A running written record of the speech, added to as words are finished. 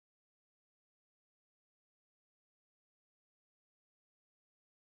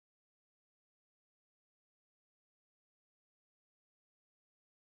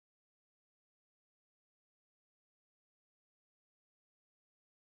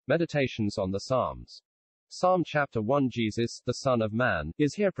Meditations on the Psalms. Psalm chapter 1. Jesus, the Son of Man,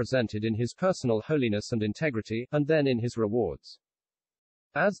 is here presented in his personal holiness and integrity, and then in his rewards.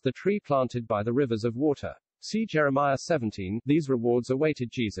 As the tree planted by the rivers of water. See Jeremiah 17, these rewards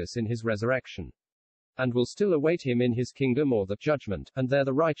awaited Jesus in his resurrection. And will still await him in his kingdom or the judgment, and there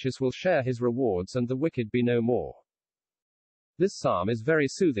the righteous will share his rewards and the wicked be no more. This psalm is very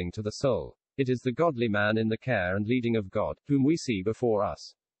soothing to the soul. It is the godly man in the care and leading of God, whom we see before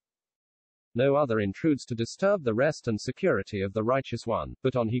us. No other intrudes to disturb the rest and security of the righteous one,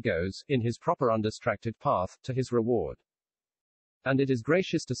 but on he goes, in his proper undistracted path, to his reward. And it is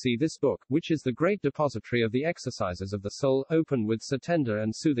gracious to see this book, which is the great depository of the exercises of the soul, open with so tender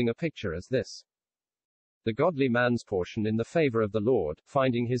and soothing a picture as this. The godly man's portion in the favor of the Lord,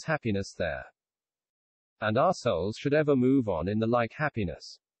 finding his happiness there. And our souls should ever move on in the like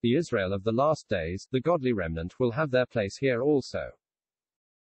happiness. The Israel of the last days, the godly remnant, will have their place here also.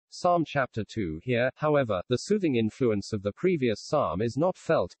 Psalm chapter 2. Here, however, the soothing influence of the previous psalm is not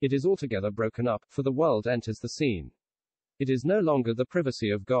felt, it is altogether broken up, for the world enters the scene. It is no longer the privacy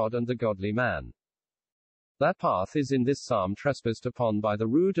of God and the godly man. That path is in this psalm trespassed upon by the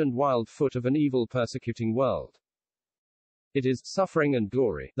rude and wild foot of an evil persecuting world. It is suffering and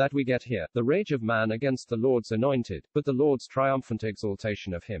glory that we get here, the rage of man against the Lord's anointed, but the Lord's triumphant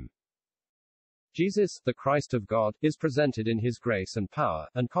exaltation of him. Jesus, the Christ of God, is presented in his grace and power,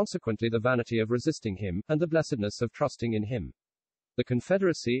 and consequently the vanity of resisting him, and the blessedness of trusting in him. The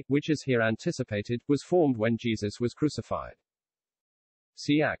confederacy, which is here anticipated, was formed when Jesus was crucified.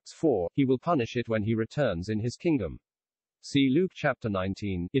 See Acts 4, he will punish it when he returns in his kingdom. See Luke chapter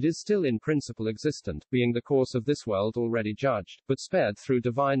 19, it is still in principle existent, being the course of this world already judged, but spared through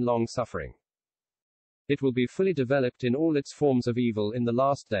divine long-suffering. It will be fully developed in all its forms of evil in the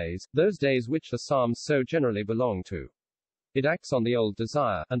last days, those days which the Psalms so generally belong to. It acts on the old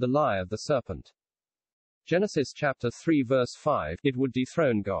desire, and the lie of the serpent. Genesis chapter 3 verse 5, it would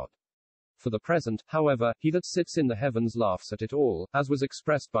dethrone God. For the present, however, he that sits in the heavens laughs at it all, as was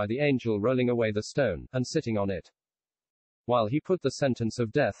expressed by the angel rolling away the stone, and sitting on it. While he put the sentence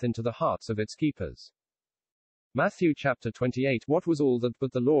of death into the hearts of its keepers. Matthew chapter 28. What was all that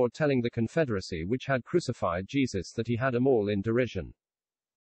but the Lord telling the confederacy which had crucified Jesus that he had 'em all in derision?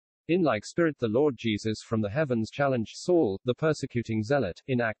 In like spirit the Lord Jesus from the heavens challenged Saul, the persecuting zealot,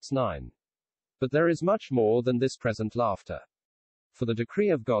 in Acts 9. But there is much more than this present laughter. For the decree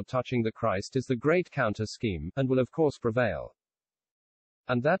of God touching the Christ is the great counter-scheme, and will of course prevail.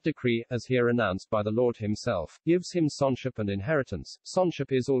 And that decree, as here announced by the Lord himself, gives him sonship and inheritance. Sonship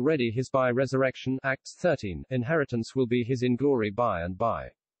is already his by resurrection, Acts 13, inheritance will be his in glory by and by.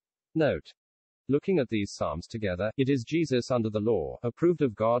 Note. Looking at these psalms together, it is Jesus under the law, approved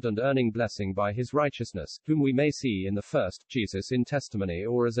of God and earning blessing by his righteousness, whom we may see in the first, Jesus in testimony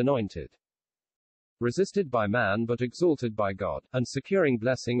or as anointed. Resisted by man but exalted by God, and securing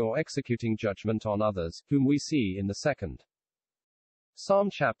blessing or executing judgment on others, whom we see in the second. Psalm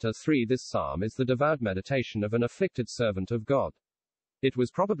chapter 3. This psalm is the devout meditation of an afflicted servant of God. It was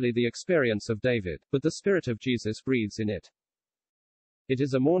probably the experience of David, but the Spirit of Jesus breathes in it. It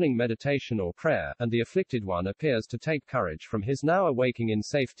is a morning meditation or prayer, and the afflicted one appears to take courage from his now awaking in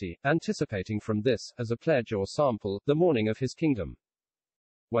safety, anticipating from this, as a pledge or sample, the morning of his kingdom,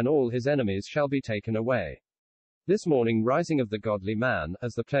 when all his enemies shall be taken away. This morning rising of the godly man,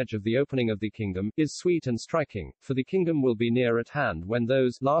 as the pledge of the opening of the kingdom, is sweet and striking, for the kingdom will be near at hand when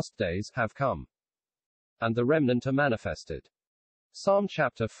those last days have come, and the remnant are manifested. Psalm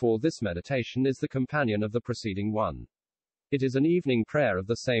chapter 4. This meditation is the companion of the preceding one. It is an evening prayer of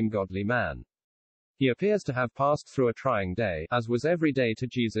the same godly man. He appears to have passed through a trying day, as was every day to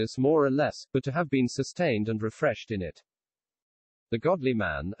Jesus more or less, but to have been sustained and refreshed in it. The godly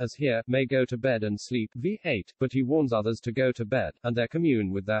man, as here, may go to bed and sleep, v8, but he warns others to go to bed, and there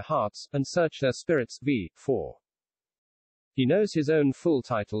commune with their hearts, and search their spirits, v4. He knows his own full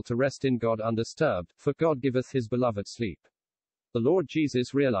title to rest in God undisturbed, for God giveth his beloved sleep. The Lord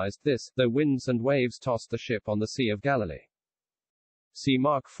Jesus realized this, though winds and waves tossed the ship on the Sea of Galilee. See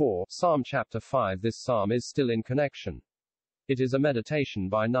Mark 4, Psalm chapter 5. This psalm is still in connection. It is a meditation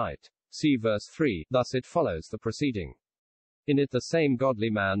by night. See verse 3, thus it follows the preceding. In it the same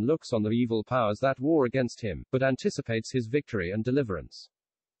godly man looks on the evil powers that war against him, but anticipates his victory and deliverance.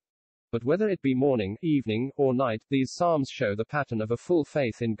 But whether it be morning, evening, or night, these psalms show the pattern of a full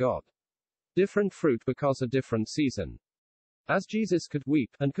faith in God. Different fruit because a different season. As Jesus could weep,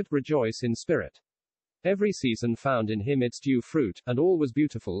 and could rejoice in spirit. Every season found in him its due fruit, and all was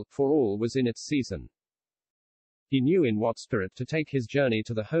beautiful, for all was in its season. He knew in what spirit to take his journey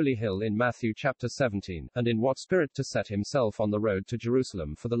to the holy hill in Matthew chapter 17, and in what spirit to set himself on the road to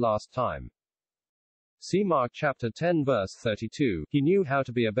Jerusalem for the last time. See Mark chapter 10 verse 32, he knew how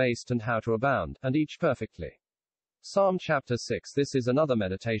to be abased and how to abound, and each perfectly. Psalm chapter 6. This is another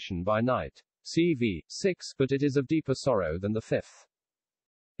meditation by night. CV 6, but it is of deeper sorrow than the fifth.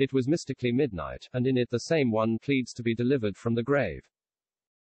 It was mystically midnight, and in it the same one pleads to be delivered from the grave.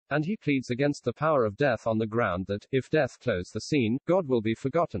 And he pleads against the power of death on the ground that, if death close the scene, God will be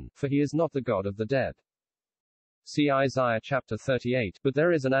forgotten, for he is not the God of the dead. See Isaiah chapter 38, but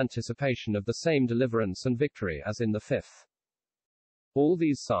there is an anticipation of the same deliverance and victory as in the fifth. All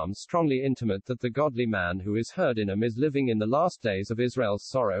these psalms strongly intimate that the godly man who is heard in them is living in the last days of Israel's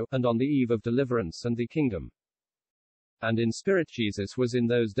sorrow, and on the eve of deliverance and the kingdom. And in spirit Jesus was in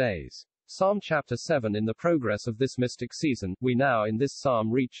those days. Psalm chapter 7. In the progress of this mystic season, we now in this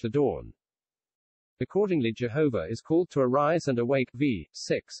psalm reach the dawn. Accordingly Jehovah is called to arise and awake v.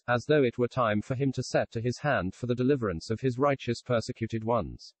 6, as though it were time for him to set to his hand for the deliverance of his righteous persecuted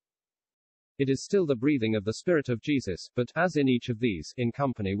ones. It is still the breathing of the Spirit of Jesus, but, as in each of these, in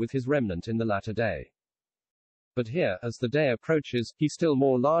company with his remnant in the latter day. But here, as the day approaches, he still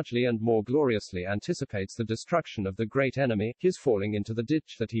more largely and more gloriously anticipates the destruction of the great enemy, his falling into the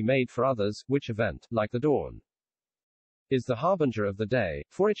ditch that he made for others, which event, like the dawn, is the harbinger of the day,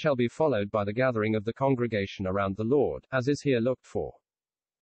 for it shall be followed by the gathering of the congregation around the Lord, as is here looked for.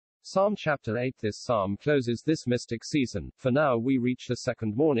 Psalm chapter 8. This psalm closes this mystic season, for now we reach the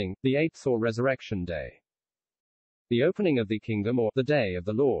second morning, the eighth or resurrection day. The opening of the kingdom or the day of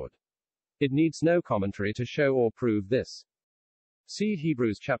the Lord. It needs no commentary to show or prove this. See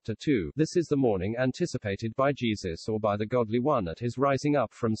Hebrews chapter 2. This is the morning anticipated by Jesus or by the godly one at his rising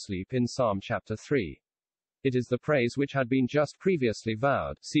up from sleep in Psalm chapter 3. It is the praise which had been just previously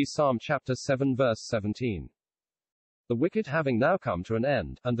vowed. See Psalm chapter 7 verse 17. The wicked having now come to an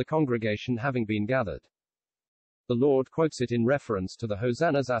end, and the congregation having been gathered. The Lord quotes it in reference to the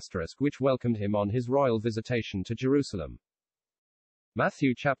Hosannas asterisk which welcomed him on his royal visitation to Jerusalem.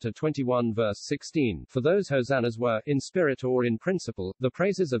 Matthew chapter 21 verse 16, for those hosannas were, in spirit or in principle, the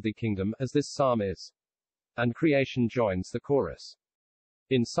praises of the kingdom, as this psalm is. And creation joins the chorus.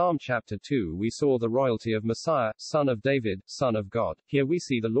 In Psalm chapter 2 we saw the royalty of Messiah, son of David, son of God. Here we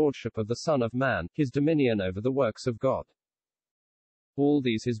see the lordship of the Son of Man, his dominion over the works of God. All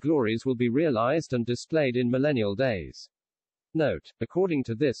these his glories will be realized and displayed in millennial days. Note, according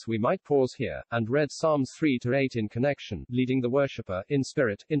to this we might pause here, and read Psalms 3-8 in connection, leading the worshipper, in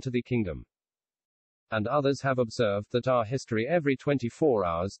spirit, into the kingdom. And others have observed that our history every 24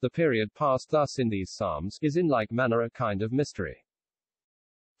 hours, the period passed thus in these psalms, is in like manner a kind of mystery.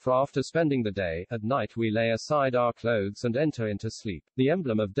 For after spending the day, at night we lay aside our clothes and enter into sleep, the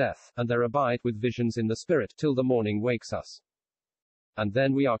emblem of death, and there abide with visions in the spirit, till the morning wakes us. And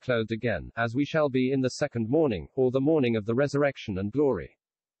then we are clothed again, as we shall be in the second morning, or the morning of the resurrection and glory.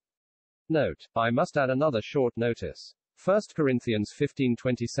 Note, I must add another short notice. 1 Corinthians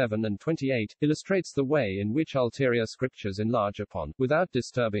 15:27 and 28, illustrates the way in which ulterior scriptures enlarge upon, without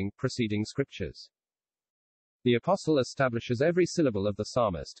disturbing, preceding scriptures. The apostle establishes every syllable of the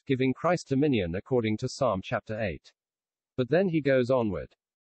psalmist, giving Christ dominion according to Psalm chapter 8. But then he goes onward.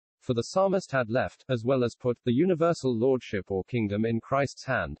 For the psalmist had left, as well as put, the universal lordship or kingdom in Christ's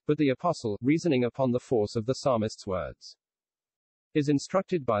hand, but the apostle, reasoning upon the force of the psalmist's words, is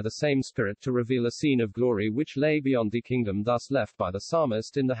instructed by the same Spirit to reveal a scene of glory which lay beyond the kingdom thus left by the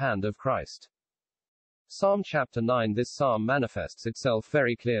psalmist in the hand of Christ. Psalm chapter 9. This psalm manifests itself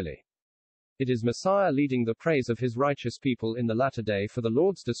very clearly. It is Messiah leading the praise of his righteous people in the latter day for the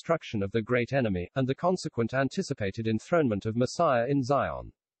Lord's destruction of the great enemy, and the consequent anticipated enthronement of Messiah in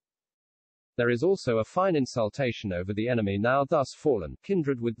Zion. There is also a fine insultation over the enemy now thus fallen,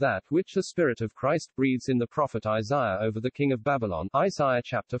 kindred with that which the Spirit of Christ breathes in the prophet Isaiah over the king of Babylon, Isaiah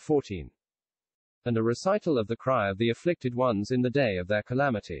chapter 14. And a recital of the cry of the afflicted ones in the day of their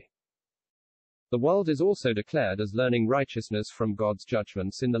calamity. The world is also declared as learning righteousness from God's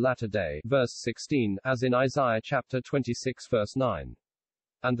judgments in the latter day, verse 16, as in Isaiah chapter 26 verse 9.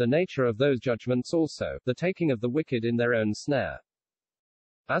 And the nature of those judgments also, the taking of the wicked in their own snare.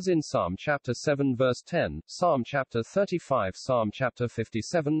 As in Psalm chapter 7 verse 10, Psalm chapter 35, Psalm chapter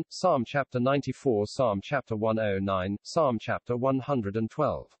 57, Psalm chapter 94, Psalm chapter 109, Psalm chapter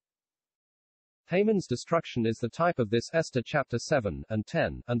 112. Haman's destruction is the type of this, Esther chapter 7 and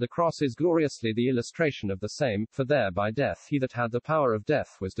 10, and the cross is gloriously the illustration of the same, for there by death he that had the power of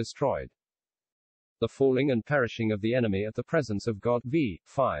death was destroyed. The falling and perishing of the enemy at the presence of God, v.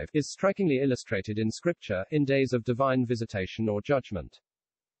 5, is strikingly illustrated in Scripture, in days of divine visitation or judgment.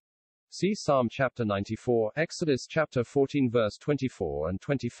 See Psalm chapter 94, Exodus chapter 14 verse 24 and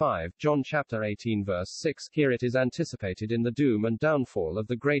 25, John chapter 18 verse 6. Here it is anticipated in the doom and downfall of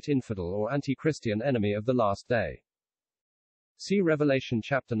the great infidel or anti-Christian enemy of the last day. See Revelation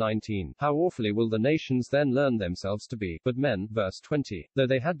chapter 19, how awfully will the nations then learn themselves to be, but men, verse 20, though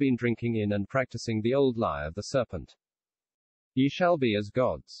they had been drinking in and practicing the old lie of the serpent. Ye shall be as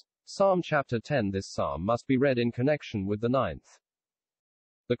gods. Psalm chapter 10. This psalm must be read in connection with the 9th.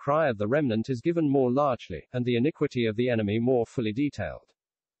 The cry of the remnant is given more largely, and the iniquity of the enemy more fully detailed.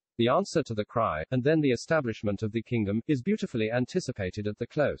 The answer to the cry, and then the establishment of the kingdom, is beautifully anticipated at the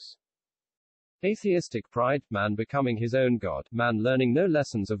close. Atheistic pride, man becoming his own God, man learning no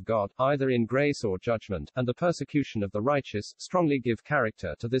lessons of God, either in grace or judgment, and the persecution of the righteous, strongly give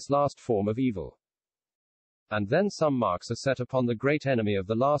character to this last form of evil. And then some marks are set upon the great enemy of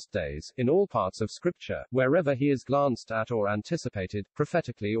the last days, in all parts of Scripture, wherever he is glanced at or anticipated,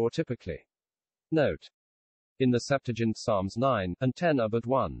 prophetically or typically. Note. In the Septuagint Psalms 9 and 10 are but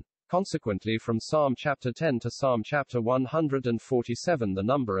one. Consequently, from Psalm chapter 10 to Psalm chapter 147, the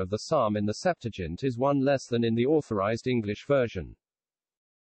number of the psalm in the Septuagint is one less than in the Authorized English Version.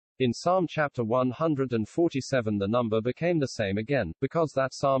 In Psalm chapter 147 the number became the same again, because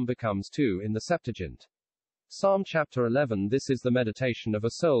that psalm becomes 2 in the Septuagint. Psalm chapter 11. This is the meditation of a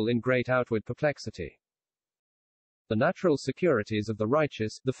soul in great outward perplexity. The natural securities of the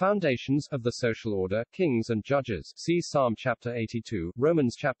righteous, the foundations of the social order, kings and judges, see Psalm chapter 82,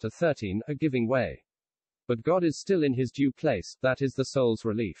 Romans chapter 13, are giving way. But God is still in his due place, that is the soul's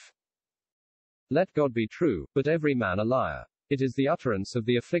relief. Let God be true, but every man a liar. It is the utterance of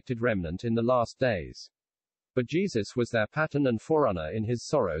the afflicted remnant in the last days. But Jesus was their pattern and forerunner in his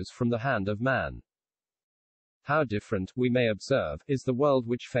sorrows from the hand of man. How different, we may observe, is the world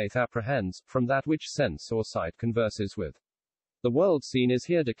which faith apprehends, from that which sense or sight converses with. The world scene is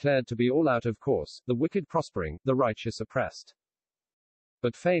here declared to be all out of course, the wicked prospering, the righteous oppressed.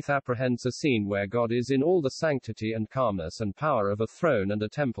 But faith apprehends a scene where God is in all the sanctity and calmness and power of a throne and a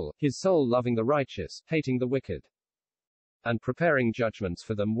temple, his soul loving the righteous, hating the wicked, and preparing judgments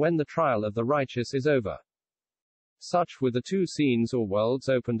for them when the trial of the righteous is over. Such were the two scenes or worlds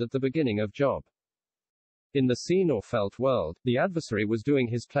opened at the beginning of Job. In the seen or felt world, the adversary was doing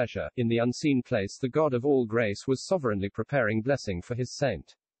his pleasure. In the unseen place, the God of all grace was sovereignly preparing blessing for his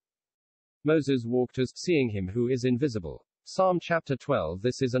saint. Moses walked as seeing him who is invisible. Psalm chapter 12.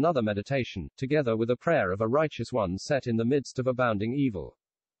 This is another meditation, together with a prayer of a righteous one set in the midst of abounding evil.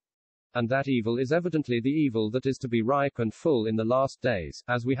 And that evil is evidently the evil that is to be ripe and full in the last days,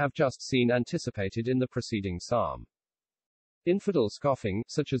 as we have just seen anticipated in the preceding psalm. Infidel scoffing,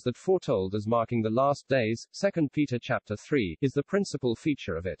 such as that foretold as marking the last days, 2 Peter chapter 3, is the principal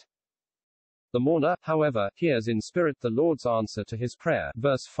feature of it. The mourner, however, hears in spirit the Lord's answer to his prayer,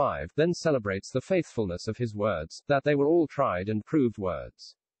 verse 5, then celebrates the faithfulness of his words, that they were all tried and proved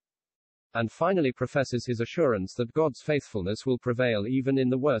words. And finally professes his assurance that God's faithfulness will prevail even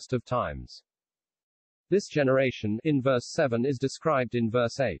in the worst of times. This generation, in verse 7, is described in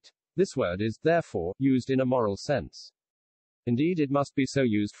verse 8. This word is, therefore, used in a moral sense. Indeed, it must be so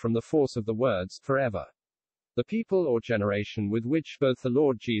used from the force of the words, forever. The people or generation with which both the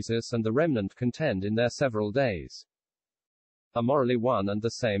Lord Jesus and the remnant contend in their several days are morally one and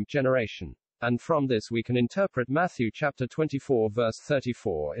the same generation. And from this we can interpret Matthew chapter 24 verse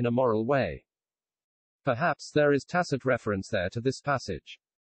 34 in a moral way. Perhaps there is tacit reference there to this passage.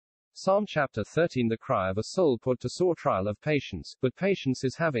 Psalm chapter 13. The cry of a soul put to sore trial of patience, but patience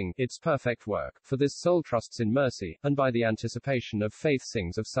is having its perfect work, for this soul trusts in mercy, and by the anticipation of faith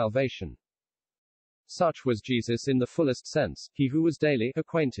sings of salvation. Such was Jesus in the fullest sense, he who was daily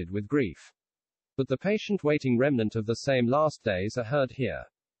acquainted with grief. But the patient waiting remnant of the same last days are heard here.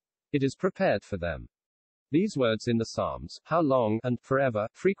 It is prepared for them. These words in the Psalms, how long, and forever,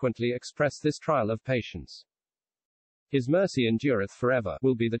 frequently express this trial of patience. His mercy endureth forever,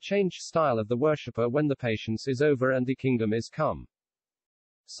 will be the changed style of the worshipper when the patience is over and the kingdom is come.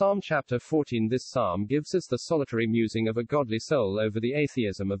 Psalm chapter 14. This psalm gives us the solitary musing of a godly soul over the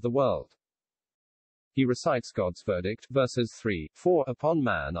atheism of the world. He recites God's verdict, verses 3, 4, upon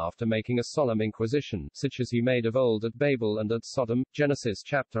man after making a solemn inquisition, such as he made of old at Babel and at Sodom, Genesis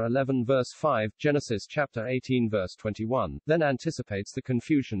chapter 11 verse 5, Genesis chapter 18 verse 21, then anticipates the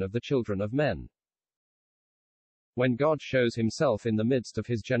confusion of the children of men. When God shows himself in the midst of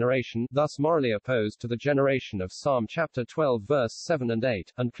his generation, thus morally opposed to the generation of Psalm chapter 12 verse 7 and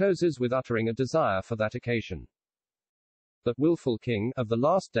 8, and closes with uttering a desire for that occasion. The willful king of the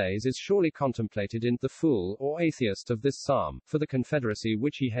last days is surely contemplated in the fool or atheist of this psalm, for the confederacy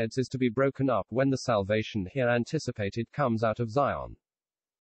which he heads is to be broken up when the salvation here anticipated comes out of Zion.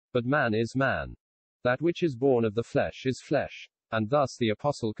 But man is man. That which is born of the flesh is flesh. And thus the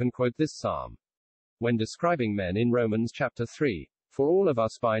apostle can quote this psalm when describing men in Romans chapter 3. For all of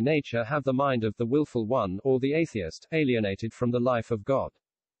us by nature have the mind of the willful one, or the atheist, alienated from the life of God.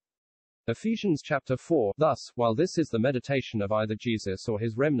 Ephesians chapter 4. Thus, while this is the meditation of either Jesus or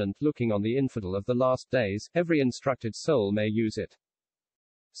his remnant looking on the infidel of the last days, every instructed soul may use it.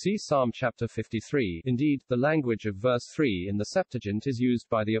 See Psalm chapter 53. Indeed, the language of verse 3 in the Septuagint is used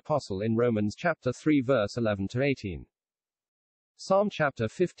by the apostle in Romans chapter 3 verse 11 to 18. Psalm chapter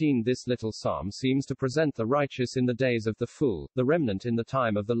 15. This little psalm seems to present the righteous in the days of the fool, the remnant in the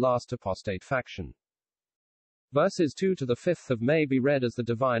time of the last apostate faction. Verses 2 to the 5th of may be read as the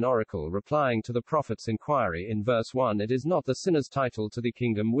divine oracle replying to the prophet's inquiry in verse 1. It is not the sinner's title to the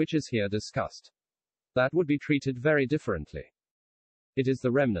kingdom which is here discussed. That would be treated very differently. It is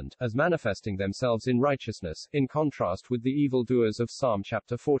the remnant, as manifesting themselves in righteousness, in contrast with the evildoers of Psalm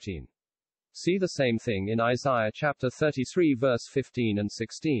chapter 14. See the same thing in Isaiah chapter 33 verse 15 and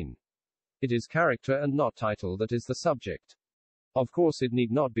 16. It is character and not title that is the subject. Of course it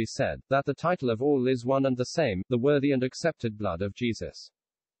need not be said, that the title of all is one and the same, the worthy and accepted blood of Jesus.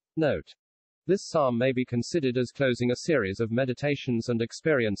 Note. This psalm may be considered as closing a series of meditations and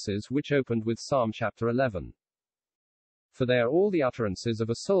experiences which opened with Psalm chapter 11. For they are all the utterances of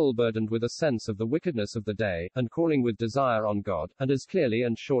a soul burdened with a sense of the wickedness of the day, and calling with desire on God, and as clearly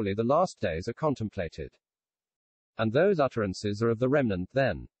and surely the last days are contemplated. And those utterances are of the remnant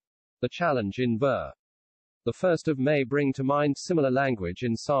then. The challenge in ver. The 1st of May bring to mind similar language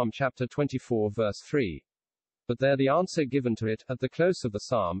in Psalm chapter 24 verse 3. But there the answer given to it, at the close of the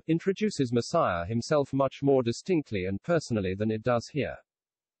psalm, introduces Messiah himself much more distinctly and personally than it does here.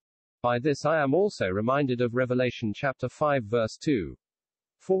 By this I am also reminded of Revelation chapter 5 verse 2.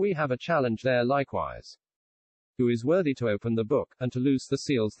 For we have a challenge there likewise. Who is worthy to open the book, and to loose the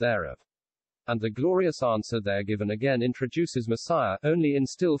seals thereof? And the glorious answer there given again introduces Messiah, only in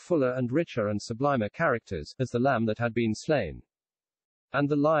still fuller and richer and sublimer characters, as the Lamb that had been slain, and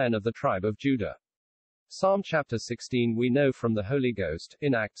the Lion of the tribe of Judah. Psalm chapter 16. We know from the Holy Ghost,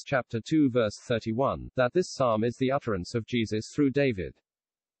 in Acts chapter 2 verse 31, that this psalm is the utterance of Jesus through David.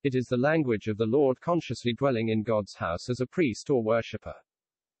 It is the language of the Lord consciously dwelling in God's house as a priest or worshipper.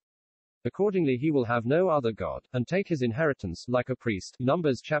 Accordingly he will have no other God, and take his inheritance, like a priest,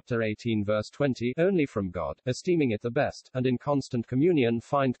 Numbers chapter 18 verse 20, only from God, esteeming it the best, and in constant communion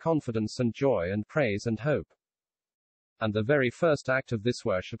find confidence and joy and praise and hope. And the very first act of this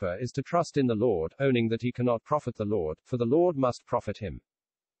worshipper is to trust in the Lord, owning that he cannot profit the Lord, for the Lord must profit him.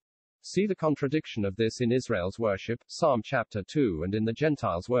 See the contradiction of this in Israel's worship, Psalm chapter 2, and in the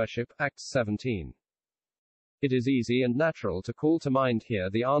Gentiles' worship, Acts 17. It is easy and natural to call to mind here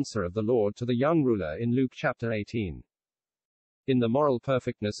the answer of the Lord to the young ruler in Luke chapter 18. In the moral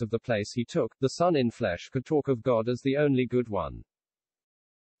perfectness of the place he took, the Son in flesh could talk of God as the only good one.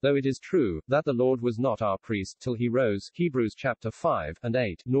 Though it is true that the Lord was not our priest till he rose, Hebrews chapter 5 and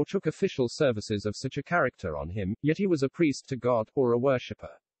 8, nor took official services of such a character on him, yet he was a priest to God, or a worshipper.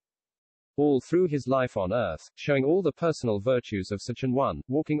 All through his life on earth, showing all the personal virtues of such an one,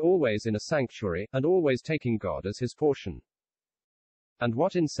 walking always in a sanctuary, and always taking God as his portion. And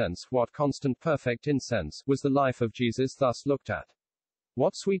what incense, what constant perfect incense, was the life of Jesus thus looked at?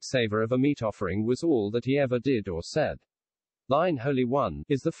 What sweet savor of a meat offering was all that he ever did or said? Thine Holy One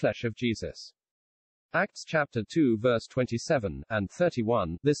is the flesh of Jesus. Acts chapter 2 verse 27 and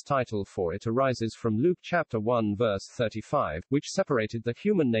 31, this title for it arises from Luke chapter 1 verse 35, which separated the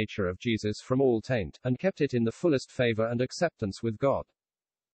human nature of Jesus from all taint, and kept it in the fullest favor and acceptance with God.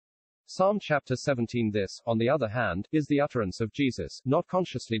 Psalm chapter 17. This, on the other hand, is the utterance of Jesus, not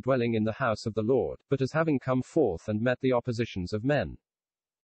consciously dwelling in the house of the Lord, but as having come forth and met the oppositions of men.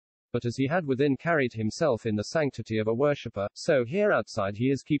 But as he had within carried himself in the sanctity of a worshipper, so here outside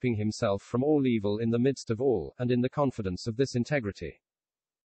he is keeping himself from all evil in the midst of all, and in the confidence of this integrity.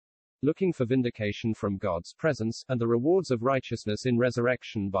 Looking for vindication from God's presence, and the rewards of righteousness in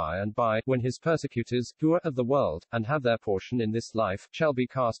resurrection by and by, when his persecutors, who are of the world, and have their portion in this life, shall be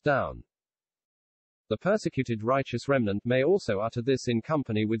cast down. The persecuted righteous remnant may also utter this in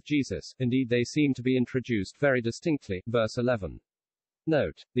company with Jesus, indeed they seem to be introduced very distinctly, verse 11.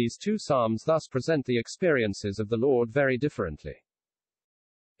 Note, these two psalms thus present the experiences of the Lord very differently.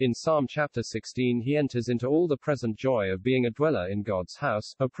 In Psalm chapter 16 he enters into all the present joy of being a dweller in God's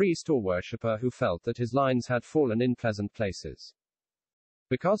house, a priest or worshipper who felt that his lines had fallen in pleasant places,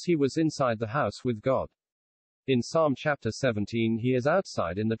 because he was inside the house with God. In Psalm chapter 17 he is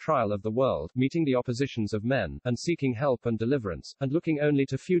outside in the trial of the world, meeting the oppositions of men, and seeking help and deliverance, and looking only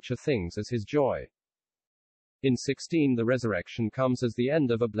to future things as his joy. In 16 the resurrection comes as the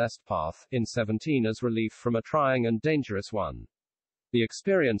end of a blessed path, in 17 as relief from a trying and dangerous one. The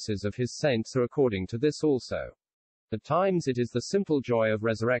experiences of his saints are according to this also. At times it is the simple joy of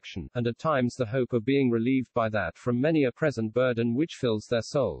resurrection, and at times the hope of being relieved by that from many a present burden which fills their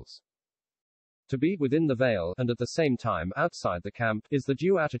souls. To be within the veil, and at the same time outside the camp, is the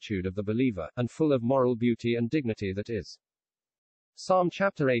due attitude of the believer, and full of moral beauty and dignity that is. Psalm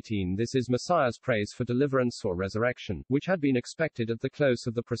chapter 18. This is Messiah's praise for deliverance or resurrection, which had been expected at the close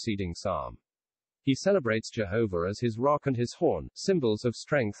of the preceding psalm. He celebrates Jehovah as his rock and his horn, symbols of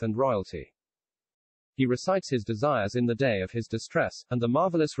strength and royalty. He recites his desires in the day of his distress, and the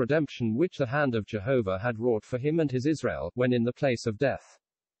marvelous redemption which the hand of Jehovah had wrought for him and his Israel, when in the place of death,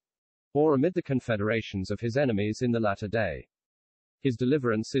 or amid the confederations of his enemies in the latter day. His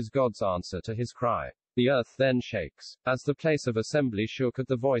deliverance is God's answer to his cry. The earth then shakes, as the place of assembly shook at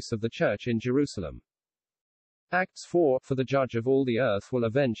the voice of the church in Jerusalem. Acts 4. For the judge of all the earth will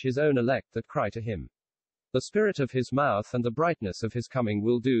avenge his own elect that cry to him. The spirit of his mouth and the brightness of his coming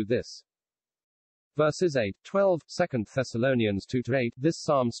will do this. Verses 8, 12, 2 Thessalonians 2-8. This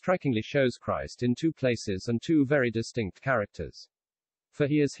psalm strikingly shows Christ in two places and two very distinct characters. For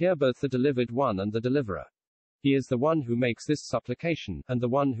he is here both the delivered one and the deliverer. He is the one who makes this supplication, and the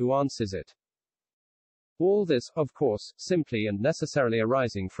one who answers it. All this, of course, simply and necessarily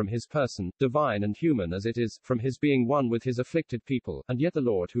arising from his person, divine and human as it is, from his being one with his afflicted people, and yet the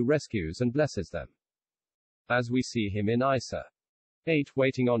Lord who rescues and blesses them. As we see him in Isa 8,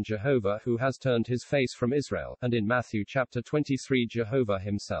 waiting on Jehovah who has turned his face from Israel, and in Matthew chapter 23 Jehovah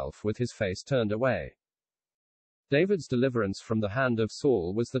himself with his face turned away. David's deliverance from the hand of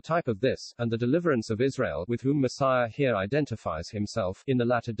Saul was the type of this, and the deliverance of Israel, with whom Messiah here identifies himself, in the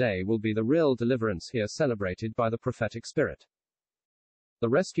latter day will be the real deliverance here celebrated by the prophetic spirit. The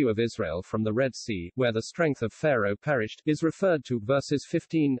rescue of Israel from the Red Sea, where the strength of Pharaoh perished, is referred to, verses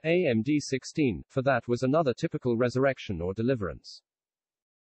 15, AMD 16, for that was another typical resurrection or deliverance.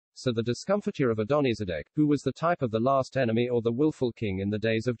 So the discomfiture of Adonizedek, who was the type of the last enemy or the willful king in the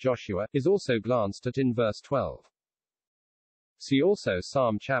days of Joshua, is also glanced at in verse 12. See also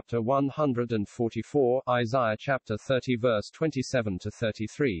Psalm chapter 144, Isaiah chapter 30 verse 27 to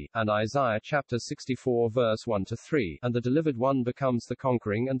 33, and Isaiah chapter 64 verse 1 to 3, and the delivered one becomes the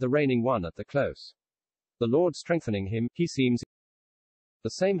conquering and the reigning one at the close. The Lord strengthening him, he seems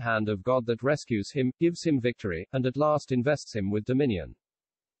the same hand of God that rescues him, gives him victory, and at last invests him with dominion.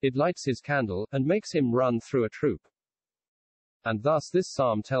 It lights his candle, and makes him run through a troop. And thus this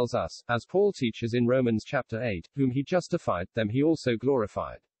psalm tells us, as Paul teaches in Romans chapter 8, whom he justified, them he also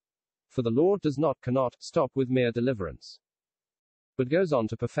glorified. For the Lord cannot stop with mere deliverance, but goes on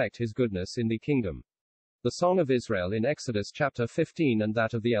to perfect his goodness in the kingdom. The song of Israel in Exodus chapter 15 and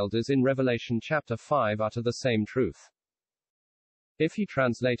that of the elders in Revelation chapter 5 utter the same truth. If he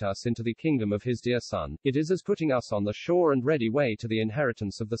translate us into the kingdom of his dear Son, it is as putting us on the sure and ready way to the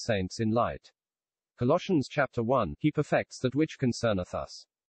inheritance of the saints in light. Colossians chapter 1, he perfects that which concerneth us.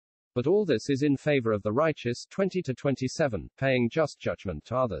 But all this is in favor of the righteous, 20-27, paying just judgment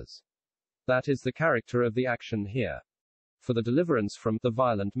to others. That is the character of the action here. For the deliverance from the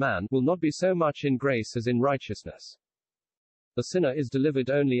violent man will not be so much in grace as in righteousness. The sinner is delivered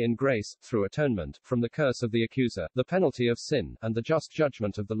only in grace, through atonement, from the curse of the accuser, the penalty of sin, and the just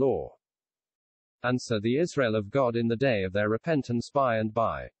judgment of the law. And so the Israel of God in the day of their repentance by and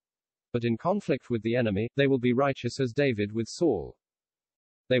by. But in conflict with the enemy, they will be righteous as David with Saul.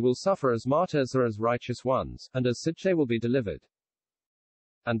 They will suffer as martyrs or as righteous ones, and as such they will be delivered.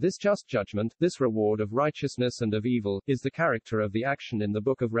 And this just judgment, this reward of righteousness and of evil, is the character of the action in the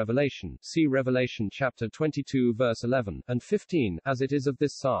book of Revelation. See Revelation chapter 22 verse 11 and 15, as it is of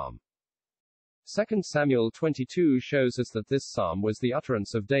this psalm. 2 Samuel 22 shows us that this psalm was the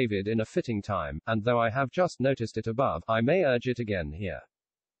utterance of David in a fitting time, and though I have just noticed it above, I may urge it again here.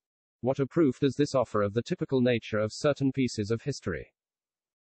 What a proof does this offer of the typical nature of certain pieces of history?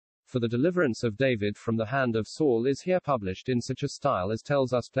 For the deliverance of David from the hand of Saul is here published in such a style as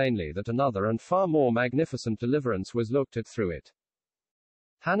tells us plainly that another and far more magnificent deliverance was looked at through it.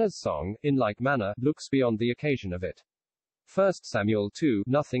 Hannah's song, in like manner, looks beyond the occasion of it. 1 Samuel 2,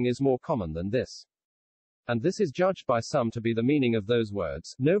 nothing is more common than this. And this is judged by some to be the meaning of those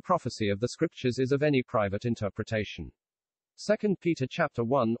words, no prophecy of the scriptures is of any private interpretation. 2 Peter chapter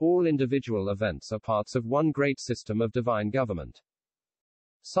 1, all individual events are parts of one great system of divine government.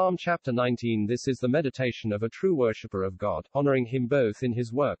 Psalm chapter 19. This is the meditation of a true worshipper of God, honoring him both in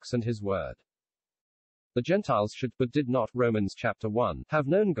his works and his word. The Gentiles should, but did not, Romans chapter 1, have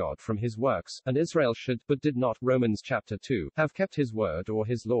known God from his works, and Israel should, but did not, Romans chapter 2, have kept his word or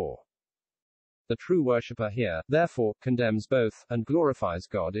his law. The true worshipper here, therefore, condemns both, and glorifies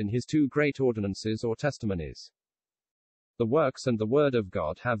God in his two great ordinances or testimonies. The works and the word of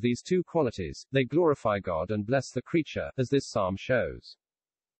God have these two qualities: they glorify God and bless the creature, as this psalm shows.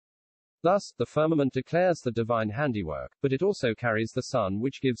 Thus, the firmament declares the divine handiwork, but it also carries the sun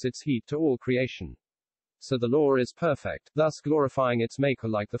which gives its heat to all creation. So the law is perfect, thus glorifying its maker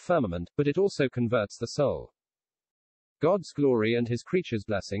like the firmament, but it also converts the soul. God's glory and his creature's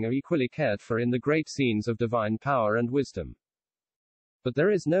blessing are equally cared for in the great scenes of divine power and wisdom. But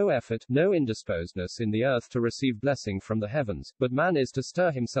there is no effort, no indisposedness in the earth to receive blessing from the heavens, but man is to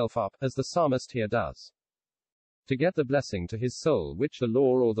stir himself up, as the psalmist here does, to get the blessing to his soul which the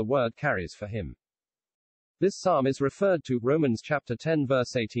law or the word carries for him. This psalm is referred to, Romans chapter 10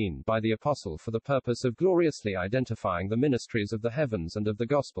 verse 18, by the apostle for the purpose of gloriously identifying the ministries of the heavens and of the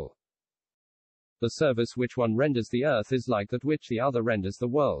gospel. The service which one renders the earth is like that which the other renders the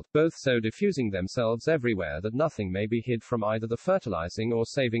world, both so diffusing themselves everywhere that nothing may be hid from either the fertilizing or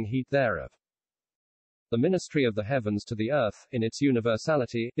saving heat thereof. The ministry of the heavens to the earth, in its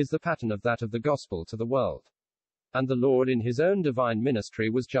universality, is the pattern of that of the gospel to the world. And the Lord in his own divine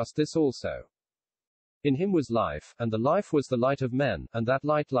ministry was just this also. In him was life, and the life was the light of men, and that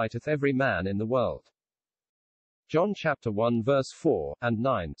light lighteth every man in the world. John chapter 1 verse 4 and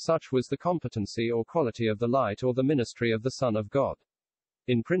 9. Such was the competency or quality of the light or the ministry of the Son of God.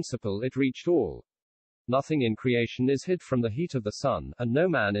 In principle it reached all. Nothing in creation is hid from the heat of the sun, and no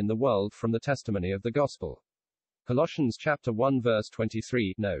man in the world from the testimony of the gospel. Colossians chapter 1 verse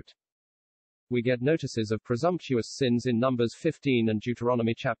 23. Note. We get notices of presumptuous sins in Numbers 15 and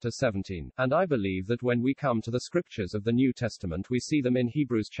Deuteronomy chapter 17, and I believe that when we come to the scriptures of the New Testament we see them in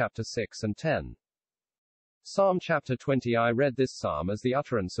Hebrews chapter 6 and 10. Psalm chapter 20. I read this psalm as the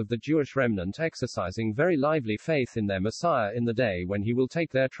utterance of the Jewish remnant exercising very lively faith in their Messiah in the day when he will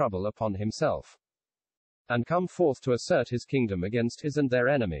take their trouble upon himself and come forth to assert his kingdom against his and their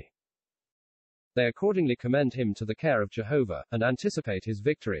enemy. They accordingly commend him to the care of Jehovah, and anticipate his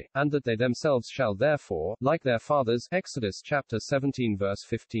victory, and that they themselves shall therefore, like their fathers, Exodus chapter 17 verse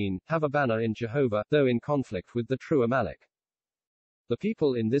 15, have a banner in Jehovah, though in conflict with the true Amalek. The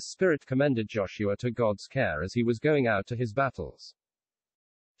people in this spirit commended Joshua to God's care as he was going out to his battles.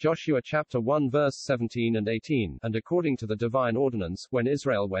 Joshua chapter 1 verse 17 and 18, and according to the divine ordinance, when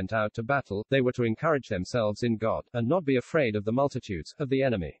Israel went out to battle, they were to encourage themselves in God, and not be afraid of the multitudes, of the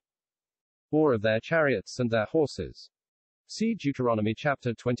enemy, or of their chariots and their horses. See Deuteronomy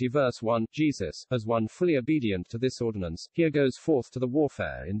chapter 20 verse 1. Jesus, as one fully obedient to this ordinance, here goes forth to the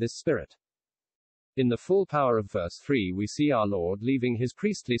warfare in this spirit. In the full power of verse 3 we see our Lord leaving his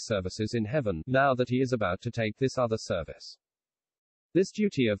priestly services in heaven, now that he is about to take this other service. This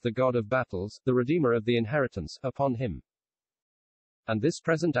duty of the God of battles, the Redeemer of the inheritance, upon him. And this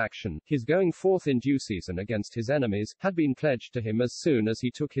present action, his going forth in due season against his enemies, had been pledged to him as soon as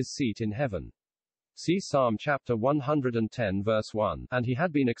he took his seat in heaven. See Psalm chapter 110 verse 1, and he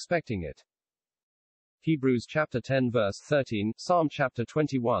had been expecting it. Hebrews chapter 10 verse 13, Psalm chapter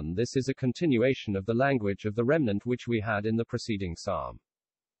 21. This is a continuation of the language of the remnant which we had in the preceding psalm.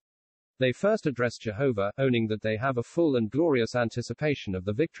 They first address Jehovah, owning that they have a full and glorious anticipation of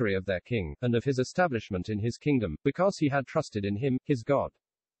the victory of their king, and of his establishment in his kingdom, because he had trusted in him, his God.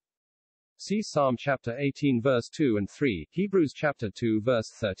 See Psalm chapter 18 verse 2 and 3, Hebrews chapter 2 verse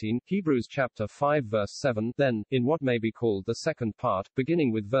 13, Hebrews chapter 5 verse 7. Then, in what may be called the second part,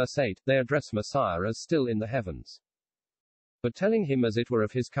 beginning with verse 8, they address Messiah as still in the heavens, but telling him as it were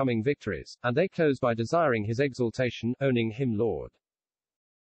of his coming victories, and they close by desiring his exaltation, owning him Lord.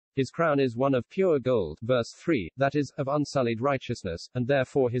 His crown is one of pure gold, verse 3, that is, of unsullied righteousness, and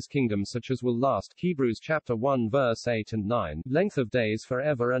therefore his kingdom such as will last, Hebrews chapter 1 verse 8 and 9, length of days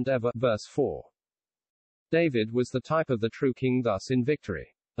forever and ever, verse 4. David was the type of the true king thus in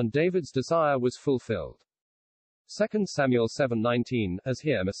victory. And David's desire was fulfilled. 2 Samuel 7:19, as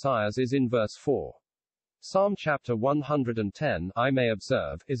here Messiah's is in verse 4. Psalm chapter 110, I may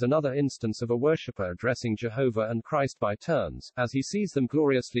observe, is another instance of a worshipper addressing Jehovah and Christ by turns, as he sees them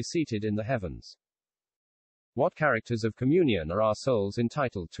gloriously seated in the heavens. What characters of communion are our souls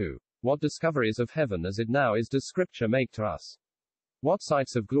entitled to? What discoveries of heaven as it now is does Scripture make to us? What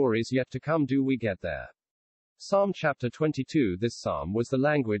sights of glories yet to come do we get there? Psalm chapter 22. This psalm was the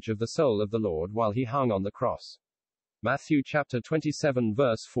language of the soul of the Lord while he hung on the cross. Matthew chapter 27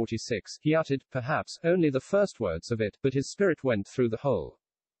 verse 46, he uttered, perhaps, only the first words of it, but his spirit went through the whole.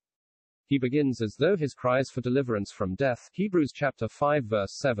 He begins as though his cries for deliverance from death, Hebrews chapter 5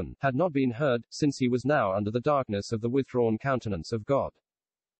 verse 7, had not been heard, since he was now under the darkness of the withdrawn countenance of God.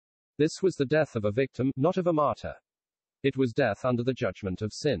 This was the death of a victim, not of a martyr. It was death under the judgment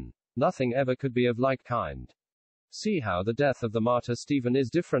of sin. Nothing ever could be of like kind. See how the death of the martyr Stephen is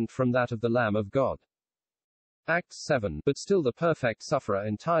different from that of the Lamb of God. Acts 7. But still the perfect sufferer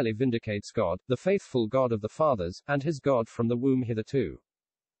entirely vindicates God, the faithful God of the fathers, and his God from the womb hitherto.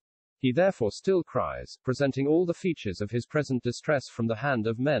 He therefore still cries, presenting all the features of his present distress from the hand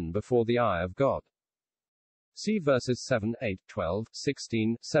of men before the eye of God. See verses 7, 8, 12,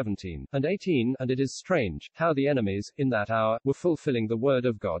 16, 17, and 18, and it is strange, how the enemies, in that hour, were fulfilling the word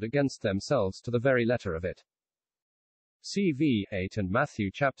of God against themselves to the very letter of it. CV 8 and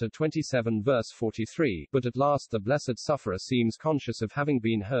Matthew chapter 27 verse 43, but at last the blessed sufferer seems conscious of having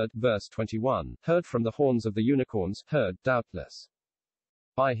been heard, verse 21, heard from the horns of the unicorns, heard, doubtless,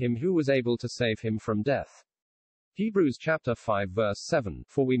 by him who was able to save him from death. Hebrews chapter 5 verse 7,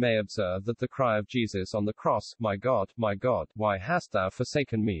 for we may observe that the cry of Jesus on the cross, my God, why hast thou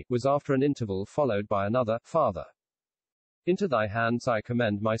forsaken me, was after an interval followed by another, Father, into thy hands I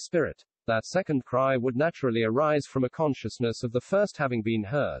commend my spirit. That second cry would naturally arise from a consciousness of the first having been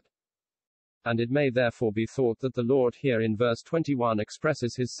heard. And it may therefore be thought that the Lord here in verse 21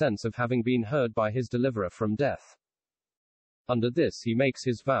 expresses his sense of having been heard by his deliverer from death. Under this he makes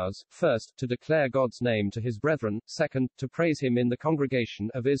his vows, first, to declare God's name to his brethren, second, to praise him in the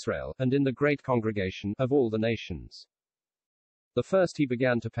congregation of Israel, and in the great congregation of all the nations. The first he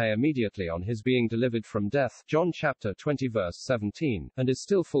began to pay immediately on his being delivered from death, John chapter 20 verse 17, and is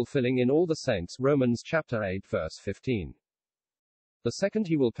still fulfilling in all the saints, Romans chapter 8 verse 15. The second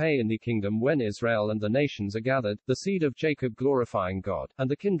he will pay in the kingdom when Israel and the nations are gathered, the seed of Jacob glorifying God, and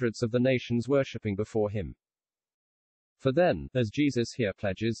the kindreds of the nations worshipping before him. For then, as Jesus here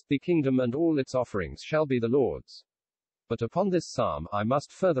pledges, the kingdom and all its offerings shall be the Lord's. But upon this psalm, I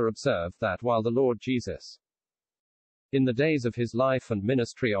must further observe that while the Lord Jesus, in the days of his life and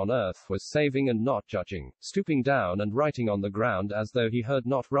ministry on earth, was saving and not judging, stooping down and writing on the ground as though he heard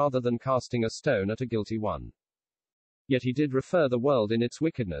not rather than casting a stone at a guilty one, yet he did refer the world in its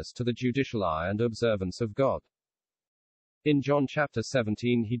wickedness to the judicial eye and observance of God. In John chapter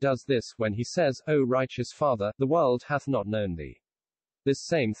 17 he does this, when he says, O righteous Father, the world hath not known thee. This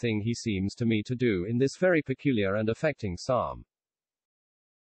same thing he seems to me to do in this very peculiar and affecting psalm.